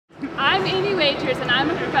I'm Amy Wagers, and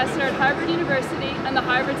I'm a professor at Harvard University and the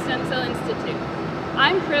Harvard Stem Cell Institute.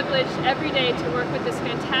 I'm privileged every day to work with this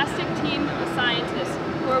fantastic team of scientists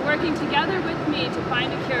who are working together with me to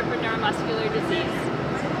find a cure for neuromuscular disease.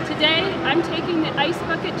 Today, I'm taking the Ice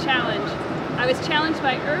Bucket Challenge. I was challenged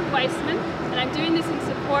by Irv Weissman, and I'm doing this in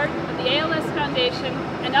support of the ALS Foundation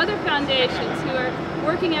and other foundations who are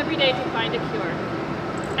working every day to find a cure.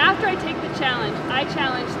 After I take the challenge, I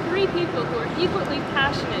challenge 3 people who are equally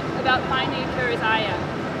passionate about finding a cure as I am.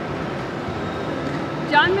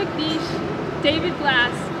 John McNeish, David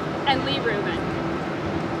Glass, and Lee Rubin.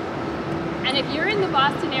 And if you're in the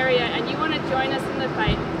Boston area and you want to join us in the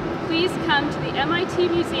fight, please come to the MIT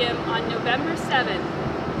Museum on November 7th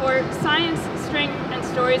for Science, Strength, and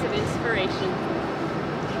Stories of Inspiration.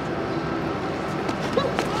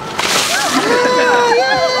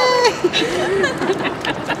 Yay!